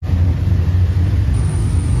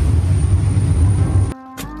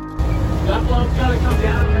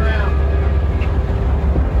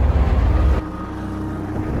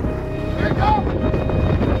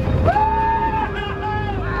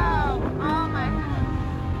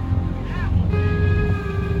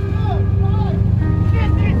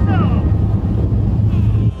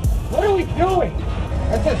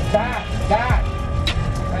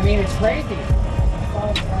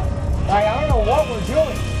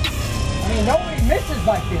mean, nobody misses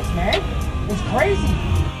like this, man. It's crazy.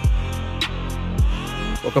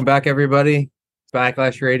 Welcome back, everybody.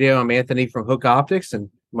 Backlash Radio. I'm Anthony from Hook Optics, and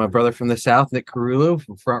my brother from the South, Nick Carullo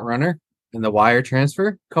from Front Runner and the Wire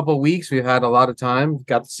Transfer. Couple of weeks, we've had a lot of time.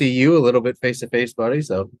 Got to see you a little bit face to face, buddy.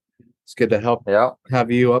 So it's good to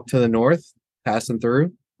have you up to the north, passing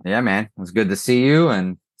through. Yeah, man. It's good to see you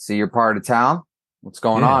and see your part of town. What's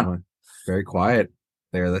going on? Very quiet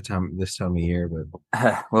there this time of year, but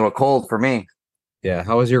A little cold for me. Yeah.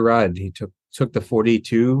 How was your ride? He took the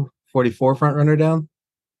 44 Front Runner down?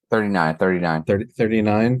 39.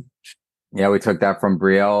 39. Yeah, we took that from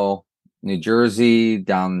Brielle, New Jersey,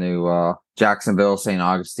 down to Jacksonville, St.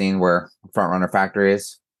 Augustine, where Front Runner factory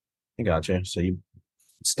is. I gotcha. So you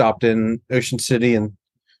stopped in Ocean City and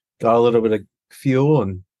got a little bit of fuel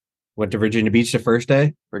and went to Virginia Beach the first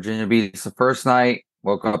day? Virginia Beach the first night.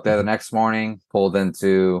 Woke up there the next morning, pulled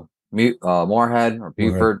into Moorhead or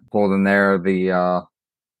Buford, pulled in there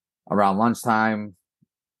around lunchtime.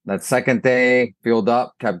 That second day, fueled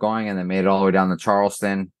up, kept going, and then made it all the way down to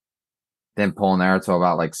Charleston. Didn't pull in there until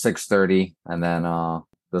about like 6:30, and then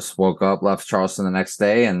just woke up, left Charleston the next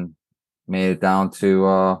day, and made it down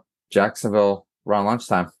to Jacksonville around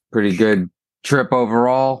lunchtime. Pretty good trip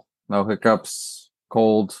overall. No hiccups.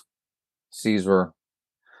 Cold. Seas were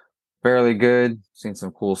fairly good. Seen some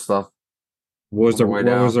cool stuff. What was the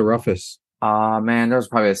roughest? Man, there was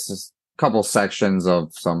probably a couple sections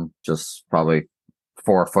of some just probably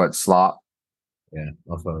 4-foot slop. Yeah,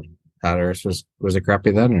 off of Hatteras. Was it crappy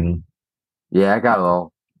then or no? Yeah, I got a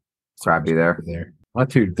little crappy there.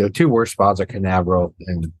 The two worst spots are Canaveral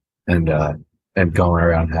and going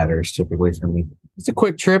around Hatteras typically for me. It's a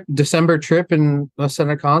quick trip, December trip in the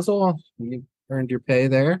center console. You earned your pay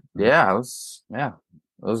there. Yeah, it was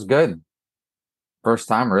good. First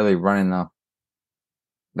time really running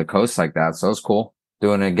the coast like that, so it was cool.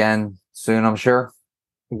 Doing it again soon, I'm sure.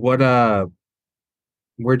 Where'd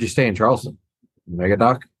you stay in Charleston? Mega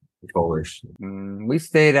Dock? We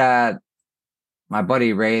stayed at my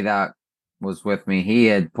buddy Ray that was with me. He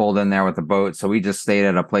had pulled in there with the boat, so we just stayed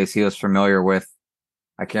at a place he was familiar with.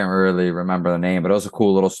 I can't really remember the name, but it was a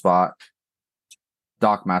cool little spot.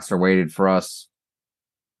 Dockmaster waited for us,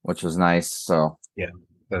 which was nice. So yeah,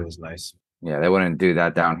 that was nice. Yeah, they wouldn't do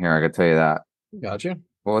that down here. I could tell you that. Gotcha.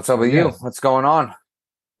 Well, what's up with you? What's going on?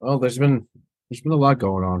 Well, there's been a lot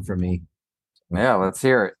going on for me. Yeah, let's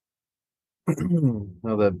hear it.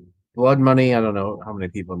 Well, the Bloodmoney, I don't know how many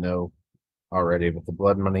people know already, but the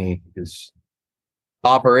Bloodmoney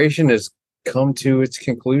operation has come to its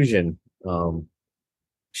conclusion.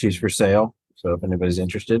 She's for sale. So if anybody's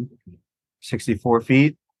interested, 64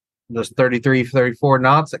 feet, does 33, 34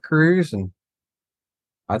 knots at cruise. And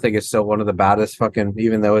I think it's still one of the baddest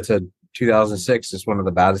even though it's a 2006, it's one of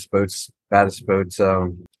the baddest boats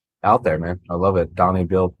out there, man. I love it. Donnie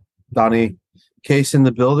Case in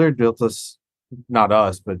the builder built us, not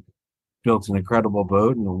us, but built an incredible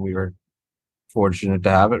boat, and we were fortunate to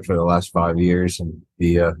have it for the last 5 years and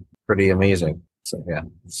be pretty amazing. So yeah,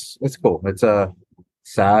 it's cool. It's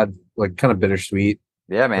sad, like kind of bittersweet.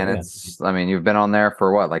 Yeah, man. I mean, you've been on there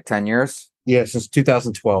for what, like 10 years? Yeah, since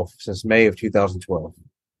 2012, since May of 2012.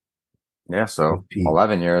 Yeah, so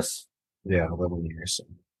 11 years. Yeah, 11 years.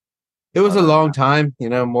 It was a long time,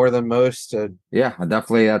 more than most. Yeah,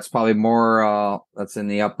 definitely. That's probably more, that's in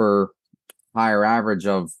the higher average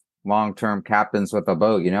of long-term captains with a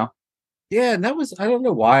boat, Yeah, and I don't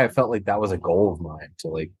know why I felt like that was a goal of mine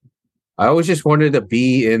I always just wanted I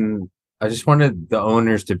just wanted the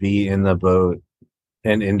owners to be in the boat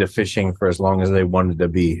and into fishing for as long as they wanted to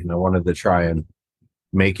be. And I wanted to try and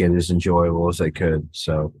make it as enjoyable as I could.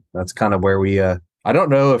 So that's kind of where we, I don't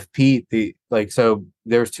know if Pete, so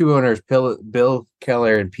there's two owners, Bill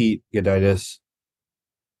Keller and Pete Goditis,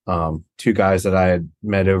 two guys that I had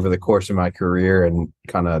met over the course of my career and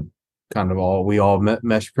we all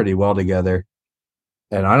meshed pretty well together.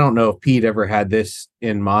 And I don't know if Pete ever had this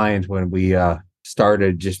in mind when we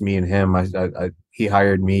started, just me and him. He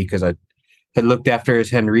hired me because I had looked after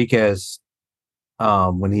his Henriquez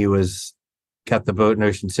when he kept the boat in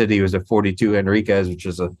Ocean City. It was a 42 Henriquez, which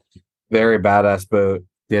is a very badass boat.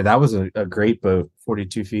 Yeah, that was a great boat,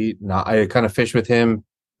 42 feet. I kind of fished with him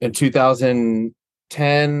in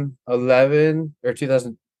 2010, 11, or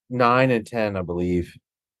 2009 and 10, I believe,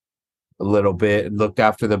 a little bit. Looked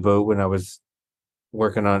after the boat when I was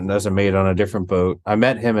working on as a mate on a different boat. I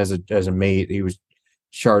met him as a mate. He was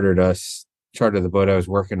chartered the boat I was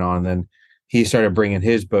working on. Then he started bringing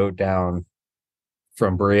his boat down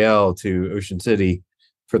from Brielle to Ocean City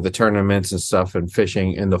for the tournaments and stuff and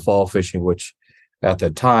fishing in the fall fishing, which at the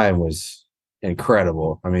time was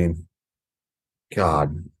incredible. I mean,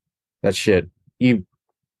 God, that shit, you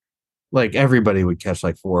like everybody would catch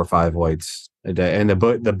like 4 or 5 whites a day. And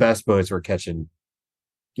the best boats were catching,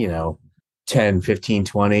 10, 15,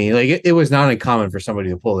 20. Like it was not uncommon for somebody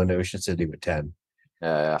to pull into Ocean City with 10.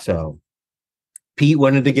 Yeah. So Pete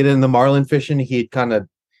wanted to get in the marlin fishing. He'd kind of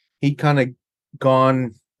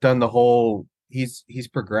done the whole. He's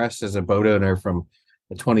progressed as a boat owner from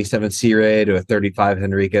a 27 Sea Ray to a 35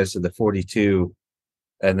 Henriquez to the 42,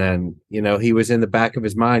 and then he was in the back of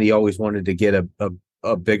his mind. He always wanted to get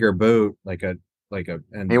a bigger boat,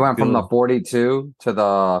 And he went from the 42 to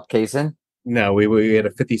the Cason. No, we had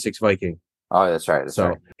a 56 Viking. Oh, that's right.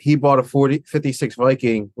 He bought a 56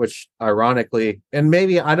 Viking, which ironically, and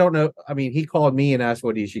maybe, I don't know. I mean, he called me and asked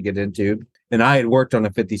what he should get into. And I had worked on a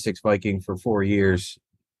 56 Viking for 4 years.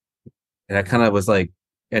 And I kind of was like,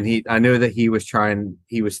 I knew that he was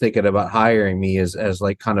thinking about hiring me as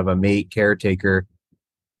like kind of a mate caretaker,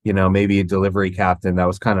 maybe a delivery captain. That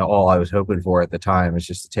was kind of all I was hoping for at the time, is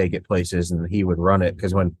just to take it places and he would run it.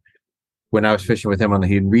 Because when I was fishing with him on the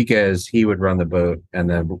Henriquez, he would run the boat and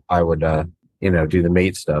then I would, do the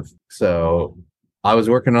mate stuff. So I was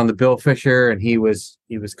working on the Bill Fisher and he was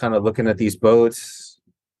kind of looking at these boats,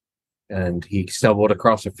 and he stumbled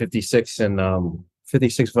across a 56 and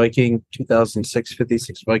 56 Viking, 2006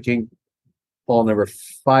 56 Viking, ball number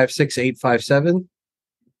 56857.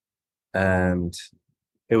 And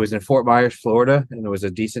it was in Fort Myers, Florida, and it was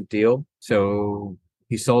a decent deal. So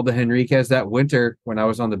he sold the Henriquez that winter when I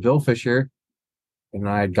was on the Bill Fisher, and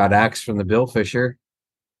I had got axed from the Bill Fisher.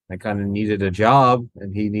 I kind of needed a job,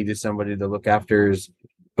 and he needed somebody to look after his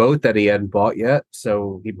boat that he hadn't bought yet.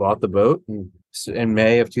 So he bought the boat, and in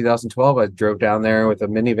May of 2012, I drove down there with a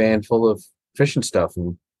minivan full of fishing stuff,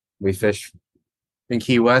 and we fished in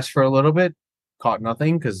Key West for a little bit. Caught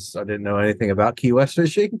nothing because I didn't know anything about Key West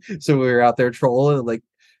fishing. So we were out there trolling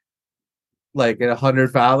like at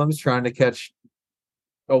 100 fathoms trying to catch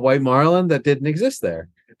a white marlin that didn't exist there.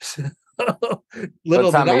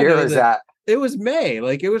 What time of year is that? It was May.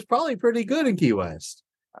 Like, it was probably pretty good in Key West.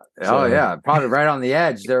 Oh, yeah. Probably right on the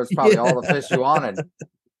edge. There was probably all the fish you wanted.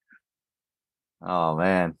 Oh,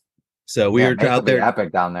 man. So we were out there.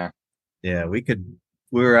 Epic down there. Yeah, we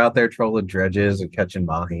were out there trolling dredges and catching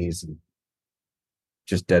mahis and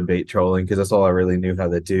just dead bait trolling, because that's all I really knew how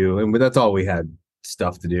to do. And that's all we had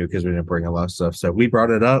stuff to do, because we didn't bring a lot of stuff. So we brought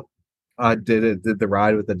it up. I did the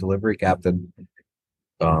ride with the delivery captain.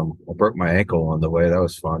 I broke my ankle on the way. That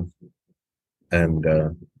was fun. And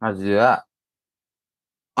how'd you do that?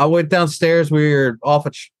 I went downstairs. We were off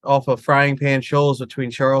of Frying Pan Shoals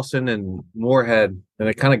between Charleston and Moorhead, and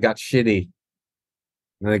it kind of got shitty.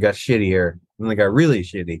 And then it got shittier, and then it got really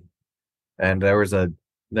shitty. And there was a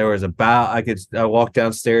bow. I walked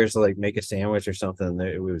downstairs to like make a sandwich or something.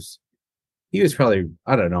 He was probably,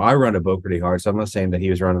 I don't know. I run a boat pretty hard, so I'm not saying that he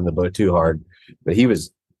was running the boat too hard, but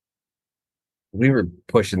we were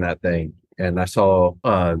pushing that thing. And I saw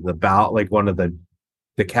the bow, like one of the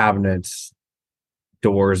cabinets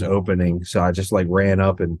doors opening. So I just like ran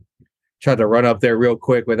up and tried to run up there real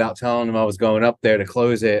quick without telling him I was going up there to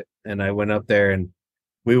close it. And I went up there and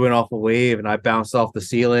we went off a wave, and I bounced off the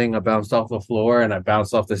ceiling. I bounced off the floor, and I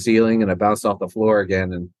bounced off the ceiling, and I bounced off the floor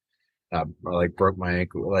again. And I like broke my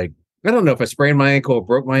ankle. Like, I don't know if I sprained my ankle or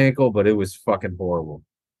broke my ankle, but it was fucking horrible.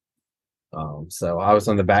 So I was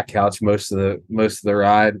on the back couch most of the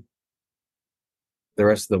ride. The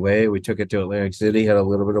rest of the way, we took it to Atlantic City, had a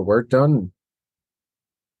little bit of work done.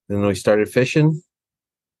 Then we started fishing.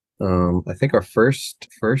 I think our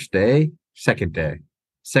second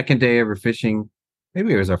day ever fishing.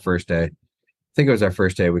 Maybe it was our first day. I think it was our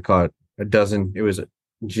first day. We caught a dozen. It was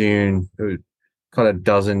June. Caught a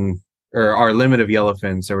dozen, or our limit of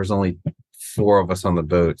yellowfins. There was only 4 of us on the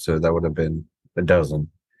boat, so that would have been a dozen.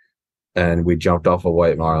 And we jumped off a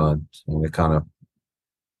white marlin, and we kind of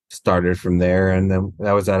started from there. And then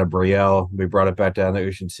that was out of Brielle. We brought it back down to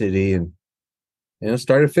Ocean City and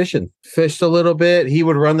started fishing. Fished a little bit. He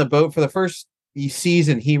would run the boat for the first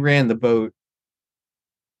season. He ran the boat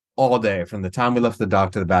all day from the time we left the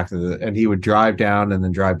dock to the back and he would drive down and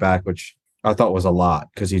then drive back, which I thought was a lot,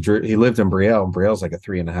 because he lived in Brielle, and Brielle's like a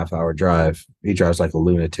 3.5 hour drive. He drives like a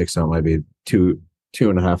lunatic, so it might be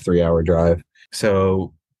 2.5, 3 hour drive.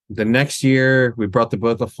 So the next year we brought the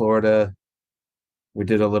boat to Florida. We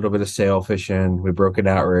did a little bit of sail fishing. We broke an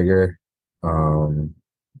outrigger.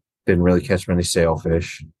 Didn't really catch many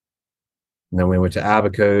sailfish. And then we went to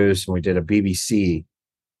Abacos and we did a BBC.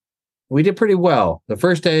 We did pretty well. The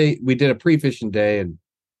first day we did a pre-fishing day and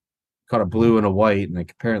caught a blue and a white, and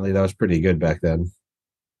apparently that was pretty good back then.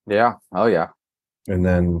 Yeah. Oh yeah. And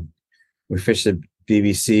then we fished the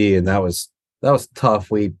BBC, and that was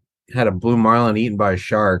tough. had a blue marlin eaten by a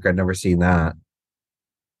shark. I'd never seen that.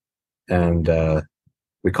 And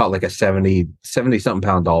we caught like a 70 something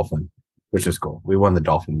pound dolphin, which was cool. We won the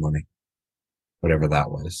dolphin money, whatever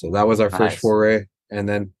that was. So that was our first Nice. foray. And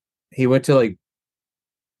then he went to like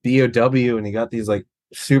BOW and he got these like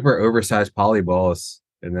super oversized polyballs.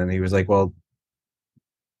 And then he was like, well,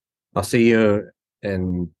 I'll see you.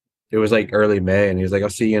 And it was like early May. And he was like, I'll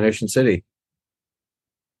see you in Ocean City.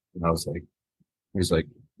 And I was like, he's like,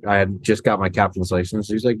 I had just got my captain's license.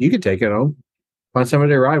 He's like, you can take it home. Find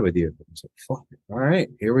somebody to ride with you. I was like, fuck. All right,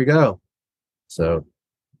 here we go. So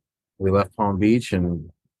we left Palm Beach and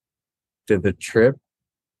did the trip.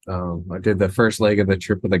 I did the first leg of the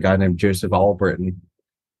trip with a guy named Joseph Albritton.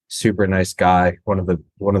 Super nice guy, one of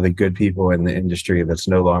the good people in the industry that's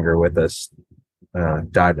no longer with us.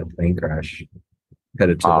 Died in a plane crash.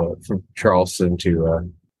 Headed to from Charleston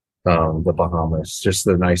to the Bahamas. Just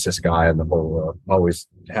the nicest guy in the whole world. Always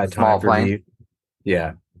had time for me.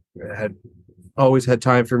 Yeah, had always had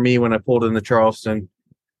time for me when I pulled into Charleston.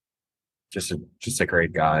 Just a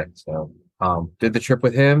great guy. So did the trip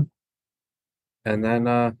with him, and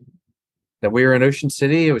then we were in Ocean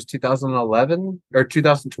City. It was 2011 or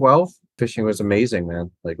 2012. Fishing was amazing, man.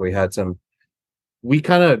 Like we had some. We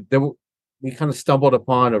kind of stumbled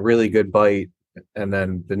upon a really good bite, and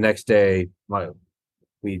then the next day,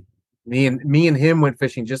 me and him went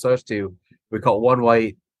fishing, just us two. We caught one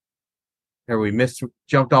white, or we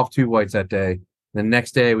jumped off two whites that day. The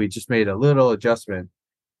next day, we just made a little adjustment,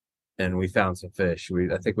 and we found some fish.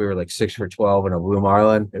 I think we were like 6 for 12 in a blue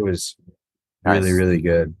marlin. It was really, really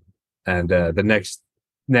good. And the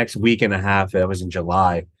next week and a half, that was in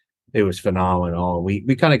July. It was phenomenal. We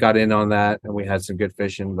kind of got in on that, and we had some good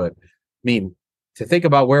fishing. But I mean, to think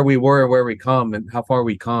about where we were and where we come and how far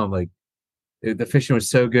we come, like the fishing was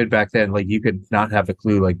so good back then. Like you could not have a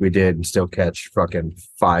clue like we did and still catch fucking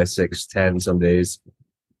 5, 6, 10 some days.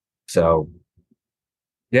 So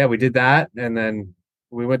yeah, we did that, and then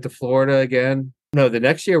we went to Florida again. No, the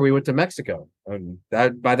next year we went to Mexico. And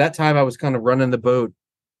that by that time I was kind of running the boat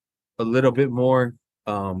a little bit more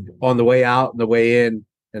on the way out and the way in,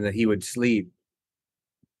 and then he would sleep.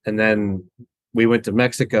 And then we went to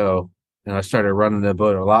Mexico, and I started running the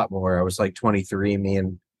boat a lot more. I was like 23, me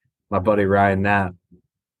and my buddy Ryan Knapp.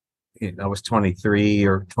 I was 23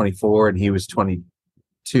 or 24, and he was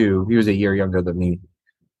 22. He was a year younger than me.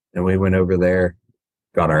 And we went over there,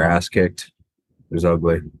 got our ass kicked. It was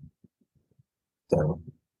ugly. So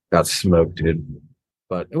got smoked, dude.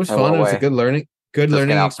 But it was fun. It was a good learning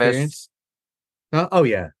experience. Oh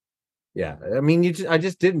yeah. Yeah. I mean, I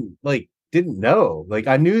just didn't know. Like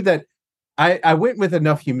I knew that I went with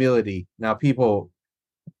enough humility. Now people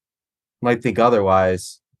might think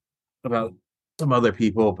otherwise about some other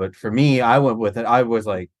people, but for me, I went with it. I was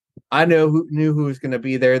like, I knew who was going to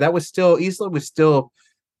be there. That was still Isla was still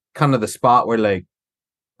kind of the spot where like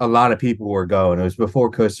a lot of people were going. It was before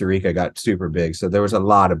Costa Rica got super big, so there was a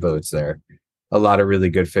lot of boats there, a lot of really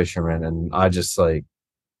good fishermen, and I just like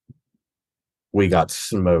we got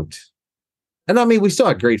smoked. And I mean, we still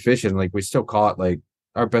had great fishing. Like we still caught like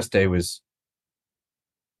our best day was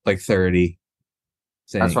like 30.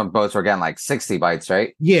 That's when boats were getting like 60 bites,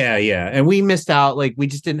 right? Yeah, yeah. And we missed out. Like we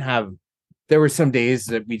just didn't have. There were some days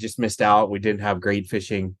that we just missed out. We didn't have great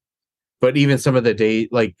fishing, but even some of the day,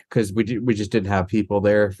 like because we just didn't have people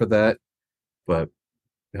there for that. But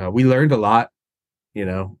we learned a lot,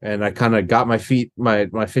 and I kind of got my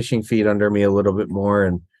fishing feet under me a little bit more.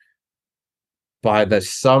 And by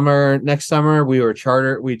next summer, we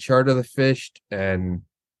charter the fish, and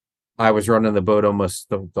I was running the boat almost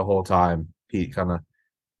the whole time. Pete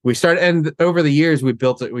we started, and over the years we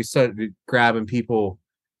built it. We started grabbing people.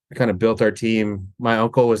 We kind of built our team. My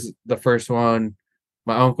uncle was the first one.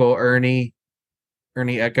 My uncle Ernie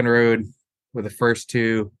Eckenrode were the first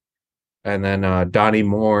two, and then Donnie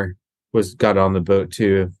Moore got on the boat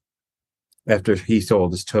too after he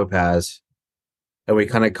sold his Topaz, and we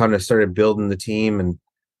kind of started building the team. And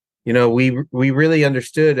we really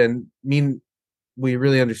understood, we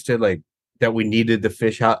really understood like that we needed the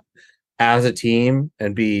fish out as a team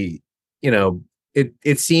and be,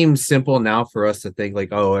 it seems simple now for us to think like,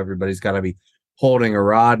 oh, everybody's got to be holding a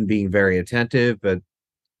rod and being very attentive, but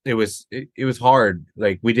it was hard.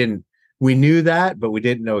 Like we knew that, but we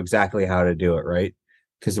didn't know exactly how to do it, right?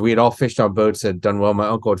 Because we had all fished on boats that had done well. My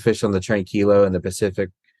uncle had fished on the Tranquilo in the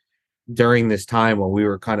Pacific during this time when we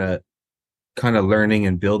were kind of learning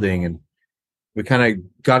and building, and we kind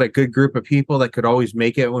of got a good group of people that could always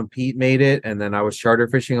make it when Pete made it. And then I was charter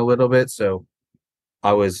fishing a little bit. So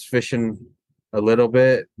I was fishing a little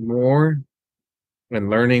bit more and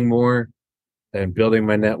learning more and building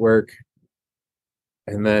my network.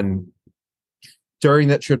 And then during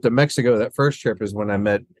that trip to Mexico, that first trip is when I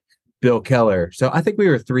met Bill Keller. So I think we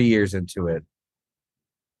were 3 years into it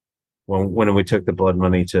when we took the blood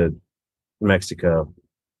money to Mexico.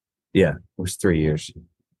 Yeah, it was 3 years.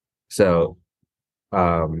 So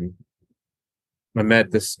I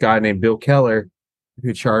met this guy named Bill Keller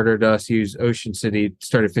who chartered us. He was Ocean City,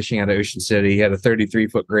 started fishing out of Ocean City. He had a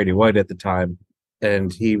 33-foot Grady White at the time.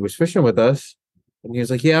 And he was fishing with us. And he was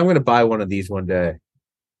like, yeah, I'm going to buy one of these one day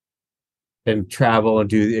and travel and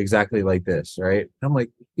do exactly like this. Right. I'm like,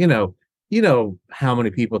 you know how many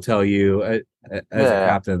people tell you as a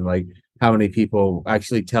captain, like how many people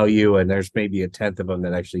actually tell you, and there's maybe a tenth of them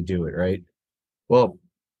that actually do it. Right. Well,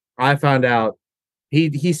 I found out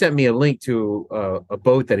he sent me a link to a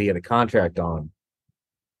boat that he had a contract on.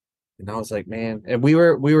 And I was like, man, and we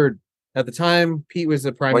were at the time, Pete was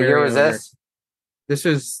the primary. What year was owner. this? This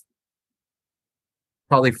was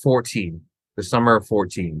probably 14, the summer of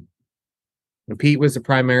 14. And Pete was the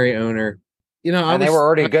primary owner. You know, they were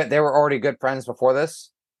already good. They were already good friends before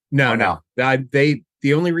this. No. The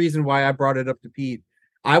only reason why I brought it up to Pete,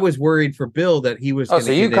 I was worried for Bill that he was. Oh,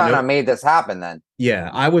 so you kind of made this happen then? Yeah,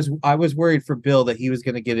 I was worried for Bill that he was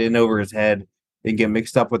going to get in over his head and get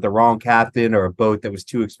mixed up with the wrong captain or a boat that was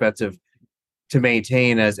too expensive to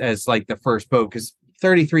maintain as like the first boat, because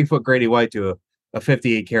 33-foot Grady White to a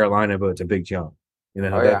 58 Carolina boat's a big jump. You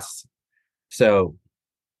know, so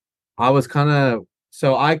I was kind of,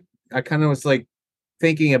 I kind of was like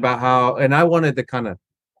thinking about how, and I wanted to kind of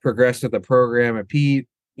progress with the program. And Pete,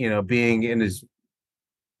 you know, being in his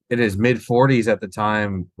mid 40s at the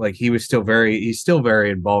time, like he's still very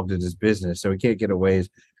involved in his business. So he can't get away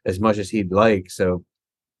as much as he'd like. So,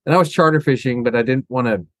 and I was charter fishing, but I didn't want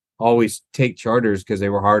to always take charters because they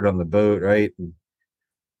were hard on the boat. Right. And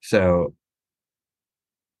so,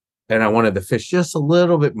 and I wanted to fish just a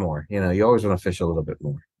little bit more. You know, you always want to fish a little bit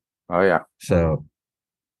more. Oh, yeah. So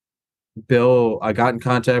I got in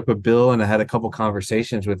contact with Bill and I had a couple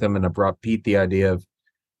conversations with him, and I brought Pete the idea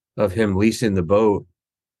of him leasing the boat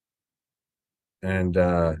and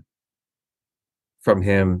from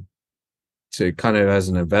him to kind of as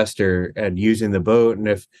an investor and using the boat. And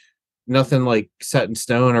if nothing like set in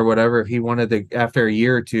stone or whatever, if he wanted to, after a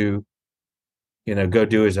year or two, you know, go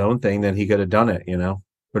do his own thing, then he could have done it, you know.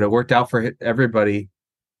 But it worked out for everybody,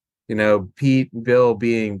 you know, Pete and Bill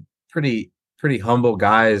being pretty humble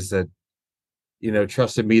guys that, you know,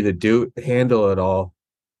 trusted me to handle it all.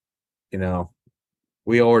 You know,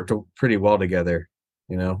 we all worked pretty well together,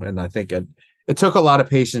 you know, and I think it took a lot of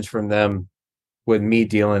patience from them with me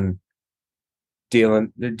dealing,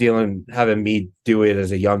 having me do it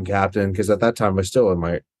as a young captain. Cause at that time I was still in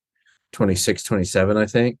my 26, 27, I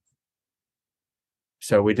think.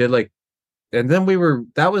 So we did like, and then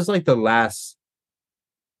that was like the last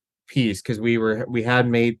piece. Cause we had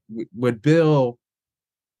made with Bill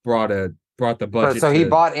brought the budget. So he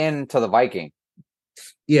bought into the Viking.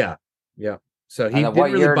 Yeah. So he didn't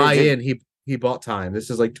really buy in. He bought time. This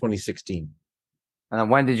is like 2016. And then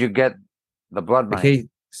when did you get the blood money?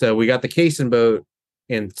 So we got the casing boat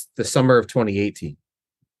in the summer of 2018,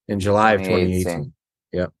 in July of 2018.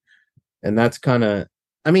 Yeah. And that's kind of,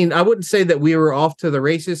 I mean, I wouldn't say that we were off to the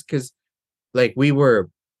races, because like we were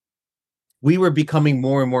becoming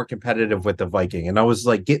more and more competitive with the Viking, and I was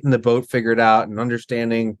like getting the boat figured out and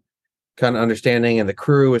understanding, and the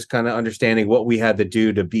crew was kind of understanding what we had to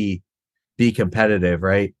do to be competitive,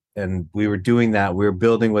 right? And we were doing that. We were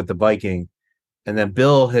building with the Viking, and then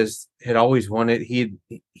Bill had always wanted.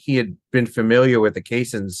 He had been familiar with the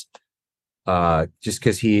Casons, just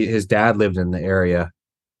because his dad lived in the area,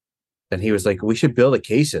 and he was like, "We should build a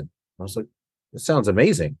Cason." I was like, "That sounds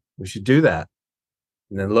amazing. We should do that."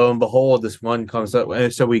 And then lo and behold, this one comes up.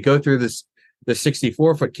 And so we go through the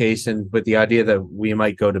 64-foot Cason with the idea that we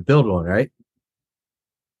might go to build one, right?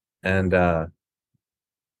 And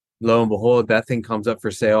lo and behold, that thing comes up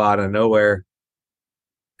for sale out of nowhere.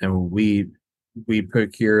 And we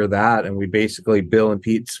procure that, and we basically, Bill and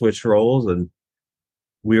Pete switched roles, and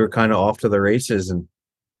we were kind of off to the races. And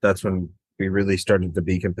that's when we really started to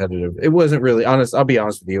be competitive. It wasn't really honest. I'll be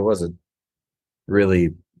honest with you. It wasn't really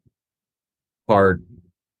hard.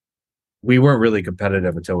 We weren't really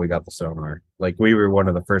competitive until we got the sonar. Like, we were one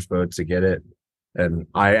of the first boats to get it, and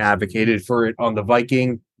I advocated for it on the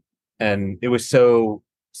Viking. And it was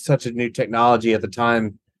such a new technology at the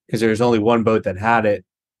time, because there was only one boat that had it.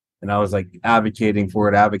 And I was like advocating for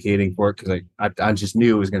it because I just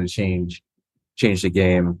knew it was going to change the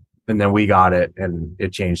game. And then we got it, and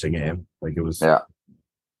it changed the game. Like, it was, yeah.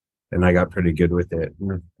 And I got pretty good with it.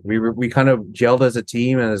 We kind of gelled as a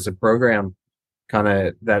team and as a program, kind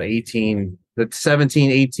of that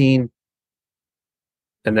 17, 18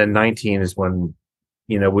 And then 19 is when,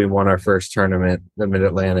 we won our first tournament, the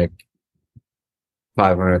Mid-Atlantic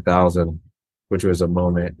 500,000, which was a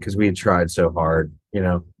moment because we had tried so hard,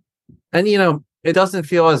 and it doesn't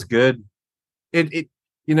feel as good. It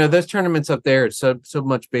those tournaments up there, it's so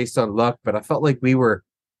much based on luck, but I felt like we were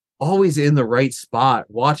always in the right spot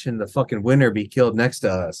watching the fucking winner be killed next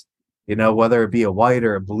to us, whether it be a white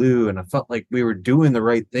or a blue, and I felt like we were doing the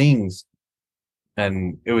right things,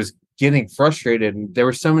 and it was getting frustrated. And there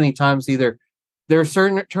were so many times there were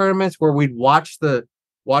certain tournaments where we'd watch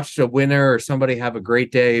a winner or somebody have a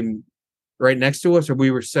great day right next to us, or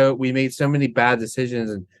we made so many bad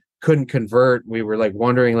decisions and couldn't convert. We were like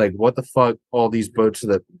wondering like what the fuck all these boats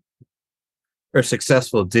that are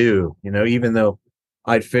successful do, even though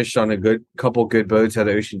I'd fished on a couple good boats out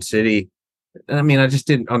of Ocean City. I mean, I just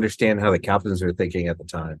didn't understand how the captains were thinking at the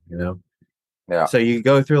time, Yeah. So you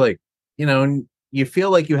go through like, and you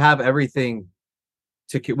feel like you have everything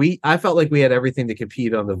I felt like we had everything to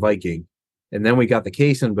compete on the Viking, and then we got the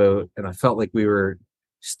Cason boat, and I felt like we were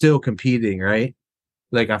still competing, right?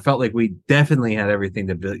 Like I felt like we definitely had everything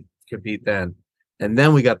to compete then, and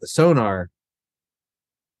then we got the sonar,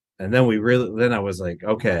 and then then I was like,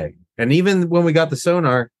 okay. And even when we got the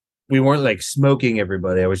sonar, we weren't like smoking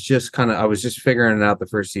everybody. I was just figuring it out the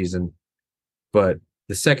first season, but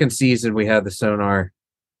the second season we had the sonar.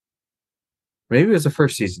 Maybe it was the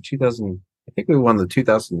first season, 2000. I think we won the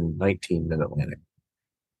 2019 Mid-Atlantic.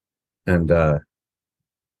 And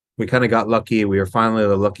we kind of got lucky. We were finally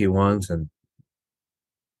the lucky ones. And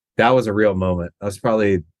that was a real moment. That was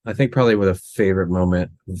probably a favorite moment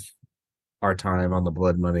of our time on the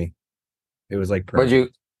Bloodmoney. It was like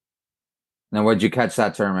perfect. What'd you catch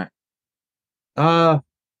that tournament? We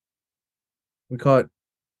caught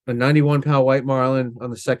a 91-pound white marlin on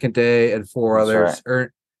the second day and four others. Right.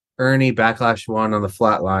 Ernie backlash one on the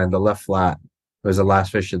flat line, the left flat. It was the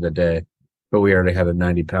last fish of the day, but we already had a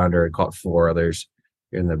 90-pounder and caught four others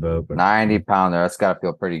in the boat. But 90-pounder, that's got to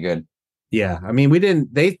feel pretty good. Yeah, I mean, we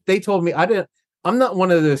didn't. They told me I'm not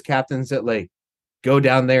one of those captains that like go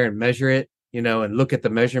down there and measure it, and look at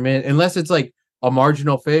the measurement unless it's like a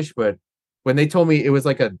marginal fish. But when they told me it was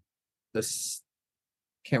like this,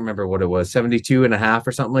 can't remember what it was, 72 and a half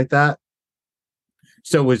or something like that.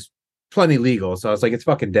 So it was plenty legal. So I was like, it's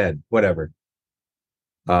fucking dead, whatever.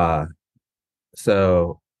 So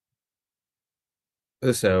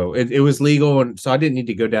it was legal, and so I didn't need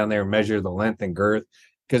to go down there and measure the length and girth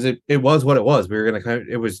because it was what it was. We were gonna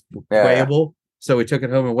it was weighable, so we took it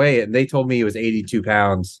home and weighed it, and they told me it was 82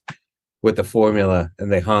 pounds with the formula,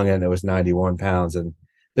 and they hung it, and it was 91 pounds. And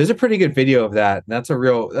there's a pretty good video of that. And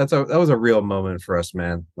that was a real moment for us,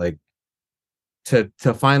 man. Like to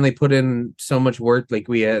finally put in so much work like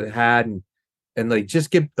we had and like just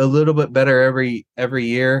get a little bit better every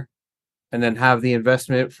year, and then have the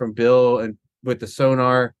investment from Bill and with the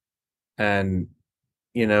sonar. And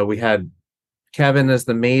we had Kevin as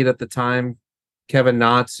the mate at the time, Kevin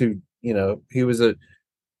Knotts, who he was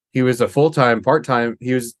a full-time, part-time,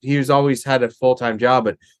 he was always had a full-time job,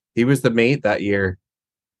 but he was the mate that year.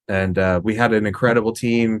 And we had an incredible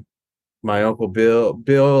team. My uncle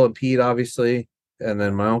Bill and Pete, obviously, and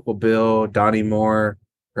then my uncle Bill, Donnie Moore,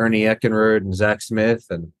 Ernie Eckenrode, and Zach Smith.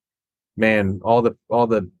 And man, all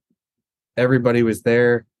the everybody was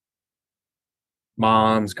there.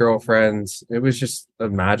 Moms, girlfriends. It was just a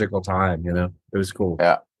magical time, It was cool.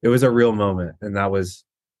 Yeah. It was a real moment. And that was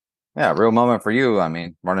a real moment for you. I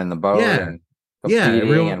mean, running the boat and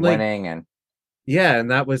competing and winning and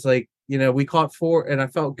and that was like, we caught four, and I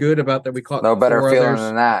felt good about that. We caught no better feeling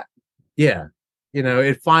than that. Yeah.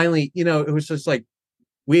 It finally, it was just like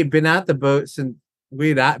we had been at the boat since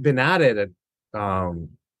we'd been at it, and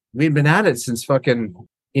we'd been at it since fucking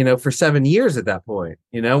for 7 years at that point.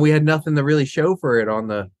 We had nothing to really show for it in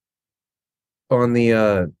the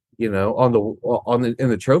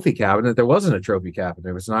trophy cabinet. There wasn't a trophy cabinet.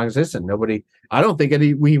 It was non-existent. I don't think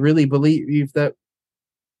we really believed that.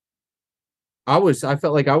 I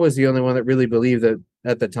felt like I was the only one that really believed that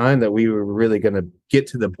at the time that we were really going to get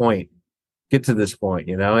to this point,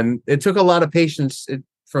 and it took a lot of patience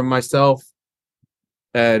from myself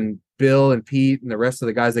and Bill and Pete and the rest of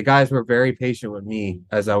the guys. The guys were very patient with me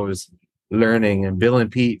as I was learning, and Bill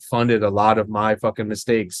and Pete funded a lot of my fucking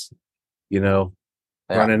mistakes,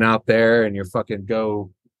 running out there, and you fucking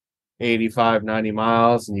go 85, 90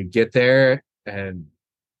 miles, and you get there and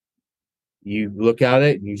you look at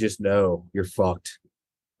it and you just know you're fucked.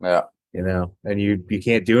 Yeah. And you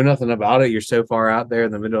can't do nothing about it. You're so far out there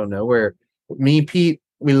in the middle of nowhere. Me and Pete,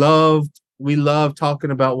 we loved talking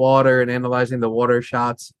about water and analyzing the water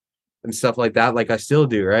shots and stuff like that, like I still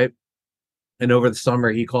do, right? And over the summer,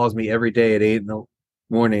 he calls me every day at 8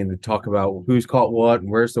 morning to talk about who's caught what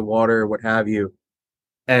and where's the water, what have you.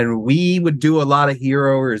 And we would do a lot of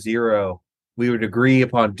hero or zero. We would agree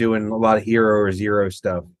upon doing a lot of hero or zero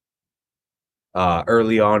stuff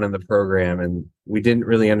early on in the program, and we didn't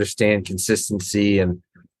really understand consistency and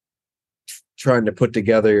trying to put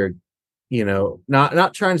together,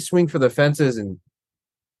 not trying to swing for the fences and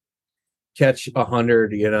catch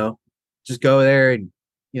 100, just go there and,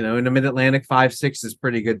 in the Mid-Atlantic, 5-6 is a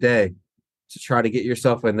pretty good day to try to get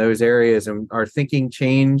yourself in those areas. And our thinking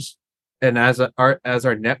changed. And as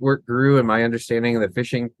our network grew and my understanding of the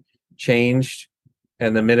fishing changed,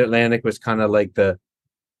 and the Mid-Atlantic was kind of like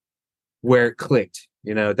where it clicked.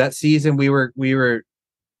 That season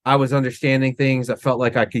I was understanding things. I felt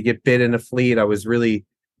like I could get bid in a fleet. I was really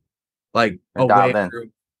like away.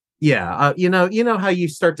 Yeah. You know how you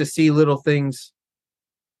start to see little things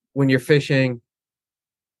when you're fishing,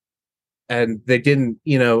 and they didn't,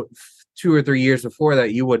 2 or 3 years before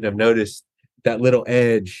that, you wouldn't have noticed that little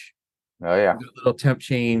edge. Oh yeah. Little temp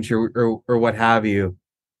change or what have you.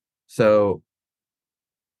 So,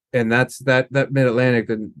 and that's that Mid-Atlantic,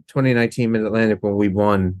 the 2019 Mid-Atlantic, when we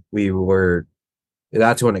won,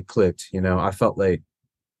 that's when it clicked. I felt like,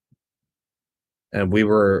 and we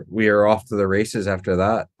were off to the races after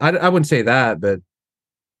that. I wouldn't say that, but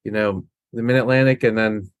the Mid-Atlantic, and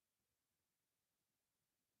then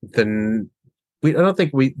I don't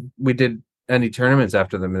think we did any tournaments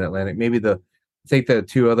after the Mid-Atlantic. Maybe I think the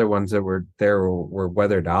 2 other ones that were there were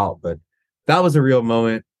weathered out, but that was a real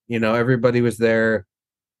moment. Everybody was there.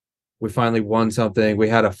 We finally won something. We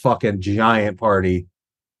had a fucking giant party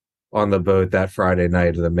on the boat that Friday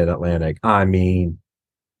night of the Mid-Atlantic. I mean,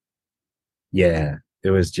 yeah, it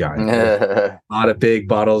was giant. A lot of big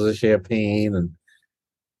bottles of champagne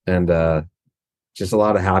and just a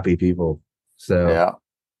lot of happy people. So yeah,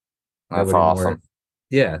 that's awesome.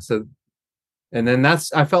 Yeah. So, and then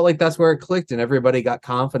I felt like that's where it clicked, and everybody got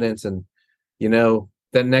confidence. And, the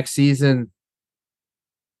next season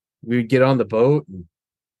we would get on the boat, and,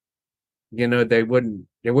 there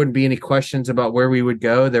wouldn't be any questions about where we would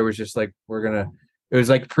go. There was just like, it was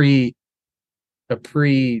like a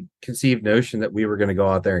preconceived notion that we were going to go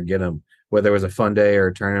out there and get them, whether it was a fun day or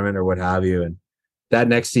a tournament or what have you. And that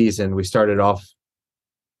next season, we started off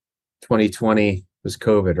 2020 was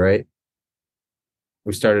COVID, right?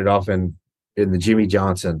 We started off in the Jimmy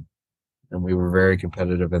Johnson, and we were very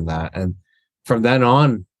competitive in that. And from then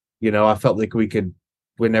on, I felt like we could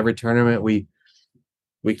win every tournament. We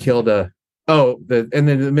killed and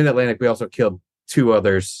then the Mid-Atlantic, we also killed 2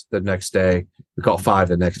 others the next day. We caught 5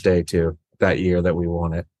 the next day too, that year that we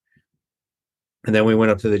won it. And then we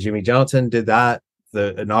went up to the Jimmy Johnson, did that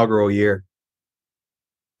the inaugural year.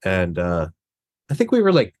 And I think we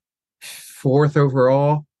were like 4th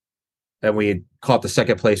overall, and we had caught the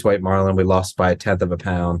 2nd place white marlin. We lost by 1/10 of a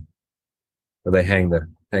pound, where they hang the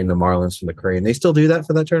marlins from the crane. They still do that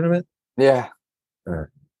for that tournament? Yeah.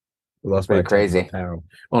 We lost by crazy a pound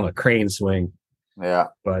on a crane swing. Yeah.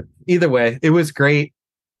 But either way, it was great.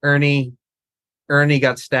 Ernie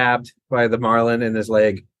got stabbed by the marlin in his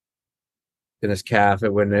leg, in his calf.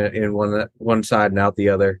 It went in one side and out the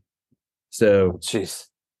other. So, jeez.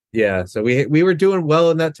 Yeah. So we were doing well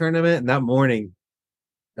in that tournament. And that morning,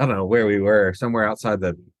 I don't know where we were, somewhere outside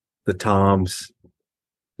the Toms,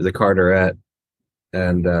 the Carteret,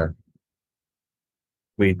 and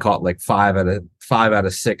we caught like 5 out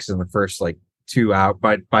of 6 in the first like 2 out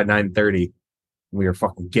by 9:30. We were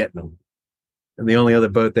fucking getting them. And the only other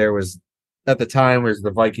boat there was at the time was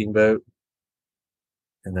the Viking boat.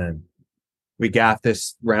 And then we got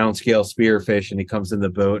this round scale spearfish, and he comes in the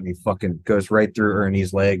boat and he fucking goes right through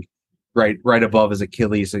Ernie's leg, right above his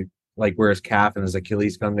Achilles, like where his calf and his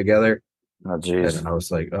Achilles come together. Oh jeez. And I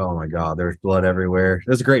was like, oh my God, there's blood everywhere.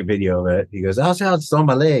 There's a great video of it. He goes, "I'll see how it's on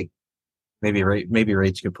my leg." Maybe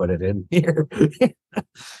Rach could put it in here.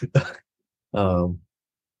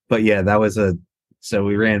 But yeah, that was so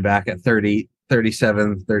we ran back at 30,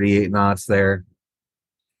 37, 38 knots there.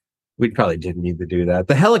 We probably didn't need to do that.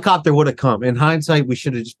 The helicopter would have come. In hindsight, we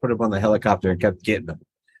should have just put him on the helicopter and kept getting them.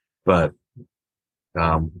 But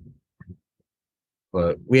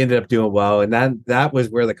we ended up doing well. And that was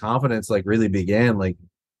where the confidence like really began. Like,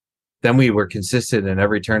 then we were consistent in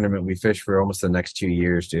every tournament we fished for almost the next 2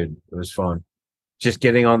 years, dude. It was fun. Just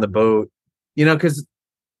getting on the boat, because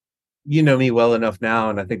you know me well enough now,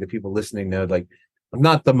 and I think the people listening know, like, I'm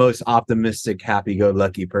not the most optimistic,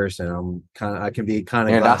 happy-go-lucky person. I can be kind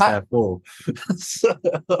of glass half full.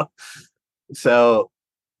 so,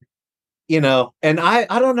 and I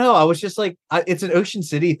don't know. I was just like, it's an Ocean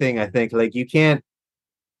City thing. I think like you can't,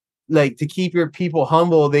 like, to keep your people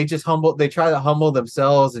humble. They try to humble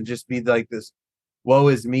themselves and just be like this woe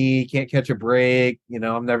is me, can't catch a break, you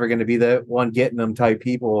know, I'm never going to be the one getting them type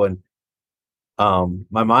people. And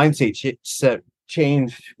my mindset set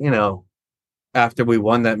changed, you know, after we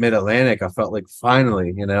won that Mid-Atlantic. I felt like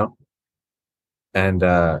finally, you know, and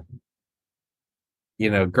you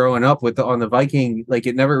know, growing up with on the Viking, like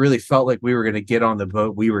it never really felt like we were going to get on the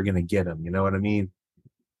boat, we were going to get them, you know what I mean?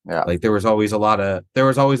 Yeah. Like there was always a lot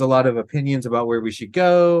of opinions about where we should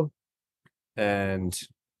go, and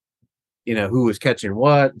you know, who was catching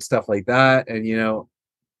what and stuff like that. And you know,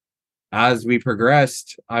 as we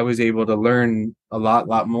progressed, I was able to learn a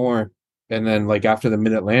lot more. And then like after the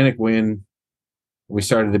Mid-Atlantic win, we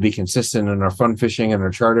started to be consistent in our fun fishing and our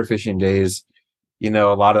charter fishing days. You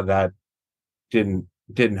know, a lot of that didn't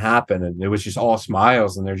happen, and it was just all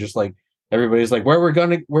smiles. And they're just like, everybody's like, where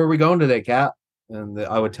are we going today, Cap? And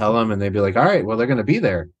I would tell them, and they'd be like, all right, well, they're going to be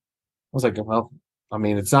there. I was like, well, I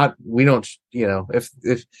mean, it's not, we don't, you know,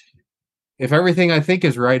 if everything I think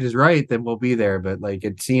is right, then we'll be there. But like,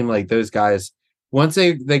 it seemed like those guys, once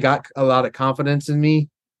they got a lot of confidence in me,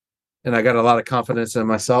 and I got a lot of confidence in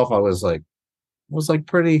myself, I was like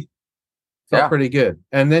pretty, felt pretty good.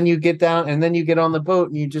 And then you get down, and then you get on the boat,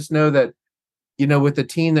 and you just know that, you know, with the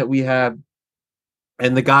team that we have,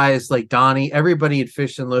 and the guys like Donnie, everybody had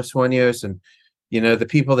fished in Los Sueños, and you know, the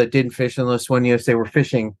people that didn't fish in Los Sueños, they were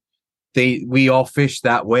fishing. We all fished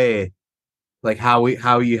that way, like how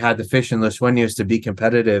you had to fish in Los Sueños to be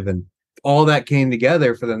competitive, and all that came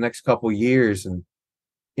together for the next couple years. And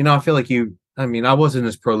you know, I feel like I mean, I wasn't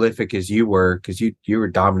as prolific as you were, because you were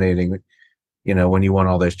dominating, you know, when you won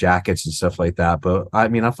all those jackets and stuff like that. But I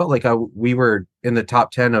mean, I felt like we were in the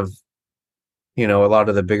top 10 of, you know, a lot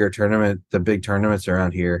of the big tournaments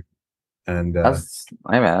around here. And that's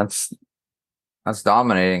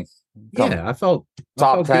dominating. Yeah, I felt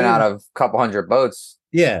top 10 good. out of a couple hundred boats.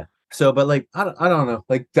 Yeah. So, but like, I don't know,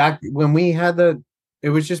 like that when we had it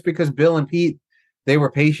was just because Bill and Pete, they were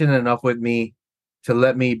patient enough with me to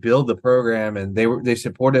let me build the program, and they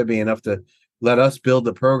supported me enough to let us build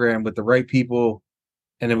the program with the right people.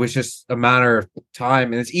 And it was just a matter of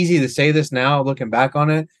time. And it's easy to say this now, looking back on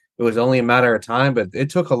it. It was only a matter of time, but it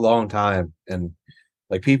took a long time. And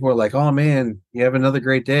like, people were like, oh man, you have another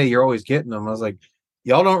great day, you're always getting them. I was like,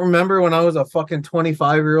 y'all don't remember when I was a fucking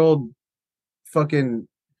 25-year-old fucking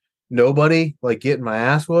nobody, like getting my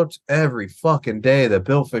ass whooped every fucking day? The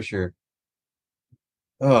Bill Fisher,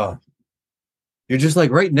 oh, you're just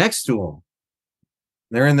like right next to them.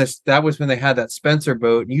 They're in this. That was when they had that Spencer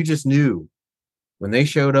boat, and you just knew when they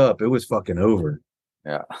showed up, it was fucking over.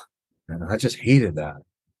 Yeah, and I just hated that.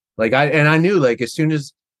 Like I knew, like, as soon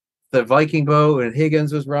as the Viking boat and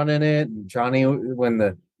Higgins was running it, and Johnny,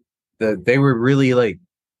 when they were really like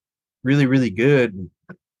really good,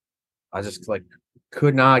 I just like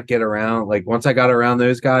could not get around. Like, once I got around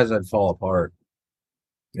those guys, I'd fall apart.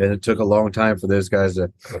 And it took a long time for those guys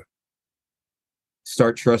to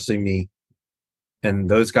start trusting me. And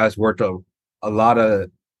those guys worked held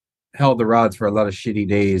the rods for a lot of shitty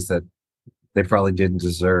days that they probably didn't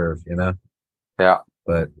deserve, you know? Yeah.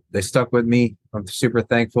 But they stuck with me. I'm super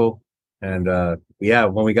thankful. And yeah,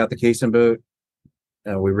 when we got the casing boat,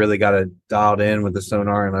 we really got it dialed in with the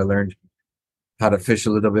sonar, and I learned how to fish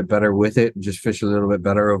a little bit better with it, and just fish a little bit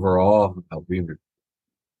better overall. We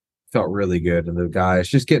felt really good. And the guys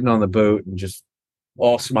just getting on the boat and just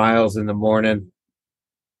all smiles in the morning,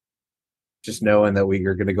 just knowing that we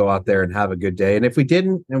are going to go out there and have a good day. And if we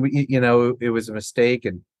didn't, and we, you know, it was a mistake,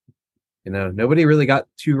 and you know, nobody really got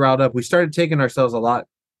too riled up. We started taking ourselves a lot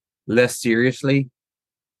less seriously,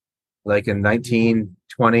 like in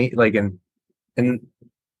 1920, like in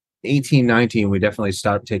 1819, we definitely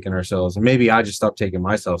stopped taking ourselves, and maybe I just stopped taking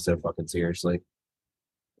myself so fucking seriously,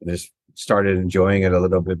 and just started enjoying it a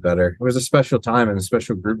little bit better. It was a special time and a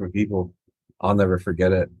special group of people. I'll never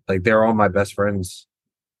forget it. Like, they're all my best friends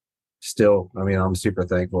still. I mean, I'm super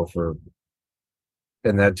thankful for,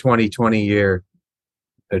 in that 2020 year,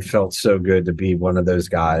 it felt so good to be one of those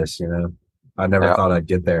guys, you know. I never thought I'd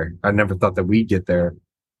get there. I never thought that we'd get there.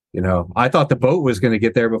 You know, I thought the boat was going to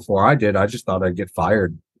get there before I did. I just thought I'd get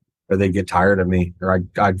fired, or they'd get tired of me, or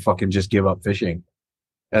I'd fucking just give up fishing,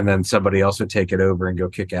 and then somebody else would take it over and go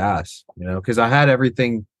kick ass, you know, because I had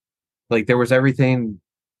everything. Like, there was everything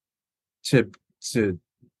to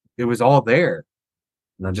it was all there,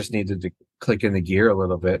 and I just needed to click in the gear a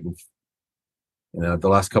little bit. And you know, the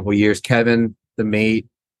last couple of years, Kevin, the mate,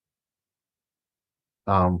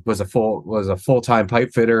 was a full-time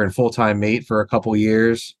pipe fitter and full-time mate for a couple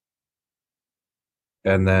years.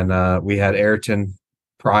 And then we had Ayrton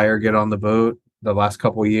Pryor get on the boat the last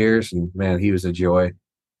couple of years, and man, he was a joy.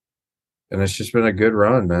 And it's just been a good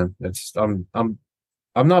run, man. I'm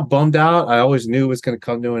I'm not bummed out. I always knew it was going to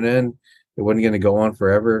come to an end. It wasn't going to go on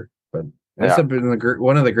forever. But it's Yeah. been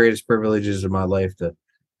one of the greatest privileges of my life to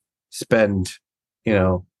spend, you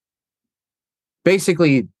know,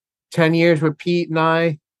 basically 10 years with Pete and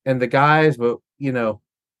I and the guys, but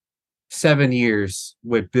 7 years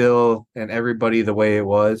with Bill and everybody the way it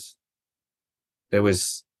was. It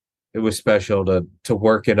was special to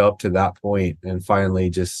work it up to that point and finally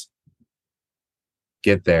just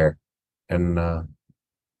get there. And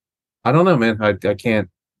I don't know, man. I can't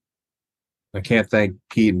thank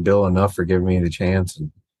Pete and Bill enough for giving me the chance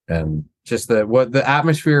and just the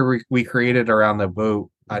atmosphere we created around the boat.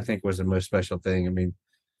 I think was the most special thing. I mean,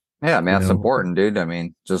 Yeah, I mean, that's important, dude. I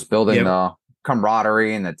mean, just building the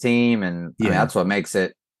camaraderie and the team. And I mean, that's what makes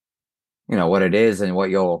it, what it is and what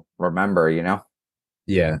you'll remember,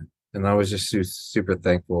 Yeah. And I was just super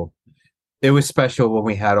thankful. It was special when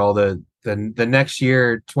we had all the next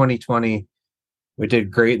year, 2020, we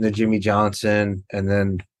did great in the Jimmy Johnson. And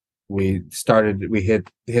then we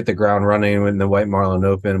hit the ground running in the White Marlin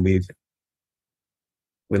Open. We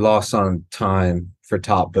lost on time for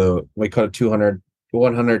top boat. We caught a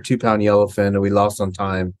 102-pound yellowfin, and we lost on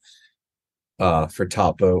time for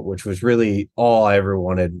top boat, which was really all I ever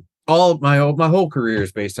wanted. All my whole career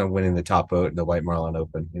is based on winning the top boat in the White Marlin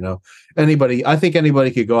Open. I think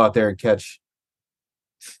anybody could go out there and catch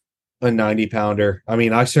a 90-pounder. I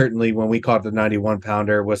mean, I certainly, when we caught the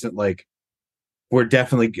 91-pounder, wasn't like,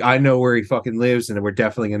 I know where he fucking lives, and we're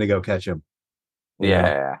definitely going to go catch him.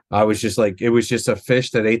 Yeah. I was just like, it was just a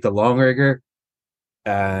fish that ate the long rigger,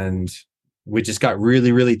 and we just got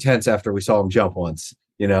really, really tense after we saw him jump once,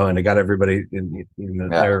 and it got everybody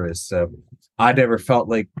nervous. So I never felt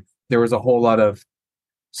like there was a whole lot of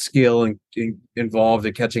skill involved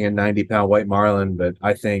in catching a 90-pound white marlin, but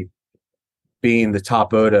I think being the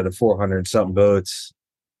top boat out of 400 something boats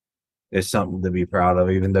is something to be proud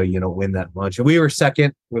of, even though you don't win that much. And we were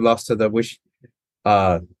second. We lost to the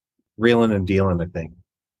Reeling and Dealing, I think.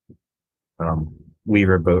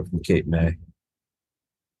 Weaver boat from Cape May.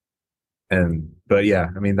 But yeah,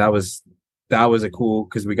 I mean, that was a cool,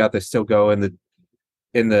 because we got to still go in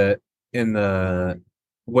the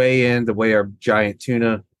weigh in to weigh our giant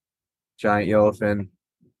yellowfin,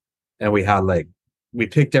 and we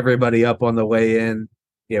picked everybody up on the way in.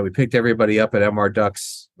 Yeah, we picked everybody up at MR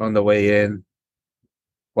Ducks on the way in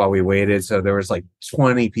while we waited. So there was like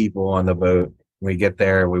 20 people on the boat. We get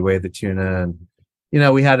there, we weigh the tuna, and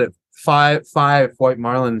we had five white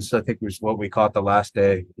marlins, I think was what we caught the last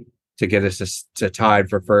day, to get us to tied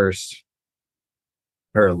for first,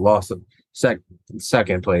 or lost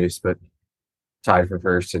second place, but tied for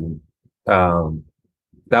first. And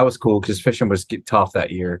that was cool because fishing was tough that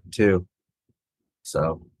year too.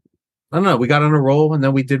 So I don't know, we got on a roll, and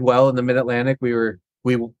then we did well in the Mid-Atlantic. We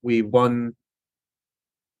won.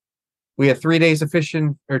 We had 3 days of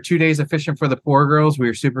fishing, or 2 days of fishing for the Poor Girls. We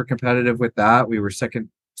were super competitive with that. We were second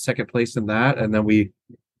place in that, and then we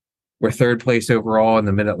were third place overall in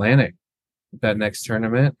the Mid-Atlantic that next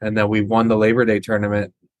tournament, and then we won the Labor Day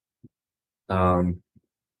tournament.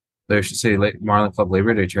 They should say Marlin Club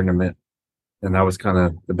Labor Day tournament, and that was kind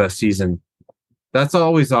of the best season. That's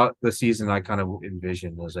always the season I kind of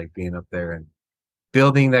envisioned, was like being up there and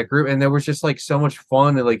building that group. And there was just like so much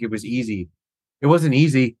fun, and like it was easy. It wasn't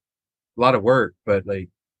easy, a lot of work, but like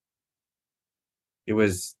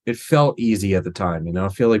it felt easy at the time. I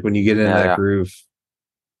feel like when you get in that groove,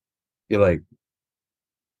 you're like,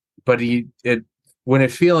 but when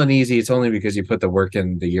it's feeling easy, it's only because you put the work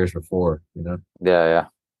in the years before, Yeah.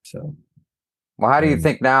 So, well, how do you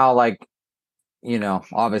think now? Like,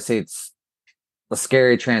 obviously it's a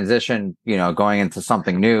scary transition, going into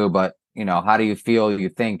something new, but how do you feel? You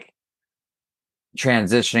think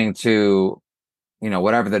transitioning to,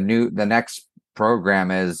 whatever the next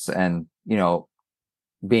program is, and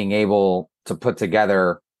being able to put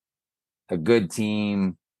together a good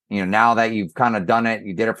team, now that you've kind of done it,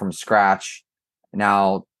 you did it from scratch,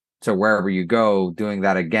 now to wherever you go, doing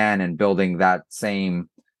that again and building that same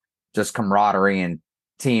just camaraderie and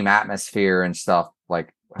team atmosphere and stuff.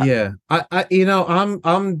 Like, yeah, I'm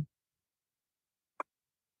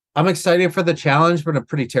excited for the challenge, but I'm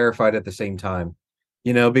pretty terrified at the same time,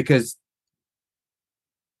 because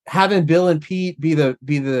having Bill and Pete be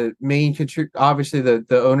the main obviously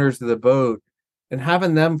the owners of the boat, and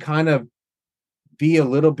having them kind of be a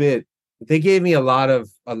little bit, they gave me a lot of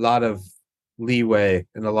leeway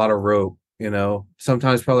and a lot of rope,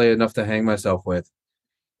 sometimes probably enough to hang myself with,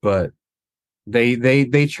 but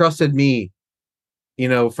they trusted me,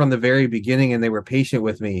 from the very beginning, and they were patient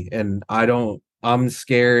with me. And I'm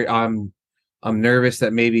scared. I'm nervous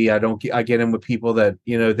that maybe I get in with people that,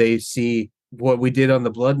 they see what we did on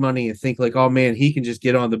the Blood Money and think like, oh man, he can just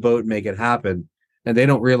get on the boat and make it happen. And they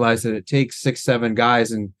don't realize that it takes 6, 7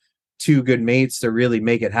 guys and 2 good mates to really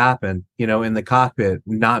make it happen, in the cockpit,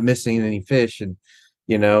 not missing any fish and,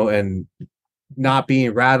 and not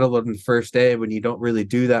being rattled on the first day when you don't really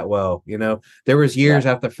do that well. There was years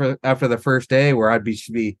after the first day where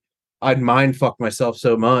I'd mind fuck myself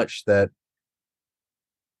so much that,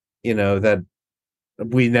 that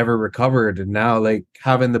we never recovered. And now like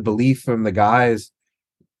having the belief from the guys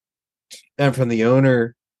and from the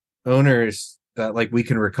owners that like we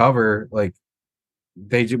can recover, like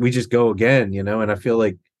we just go again, and I feel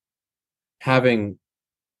like having,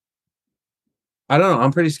 I don't know,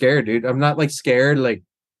 I'm pretty scared, dude. I'm not like scared, like,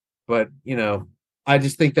 but I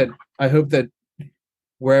just think that I hope that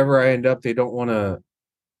wherever I end up, they don't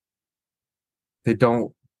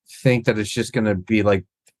think that it's just gonna be like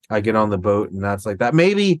I get on the boat and that's like that.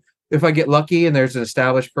 Maybe if I get lucky and there's an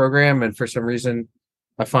established program and for some reason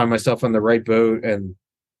I find myself on the right boat and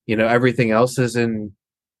everything else is in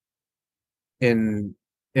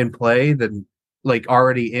play, then like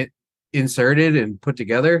already inserted and put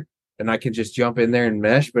together, and I can just jump in there and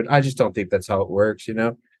mesh. But I just don't think that's how it works.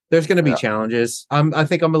 There's going to be challenges. I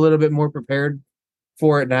think I'm a little bit more prepared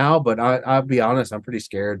for it now, but I'll be honest, I'm pretty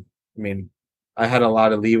scared. I mean, I had a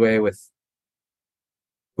lot of leeway with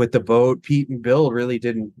the boat. Pete and Bill really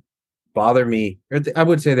didn't bother me. I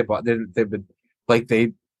would say they've been like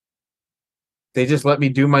they just let me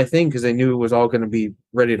do my thing because they knew it was all going to be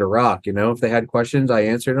ready to rock. If they had questions, I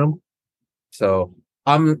answered them. So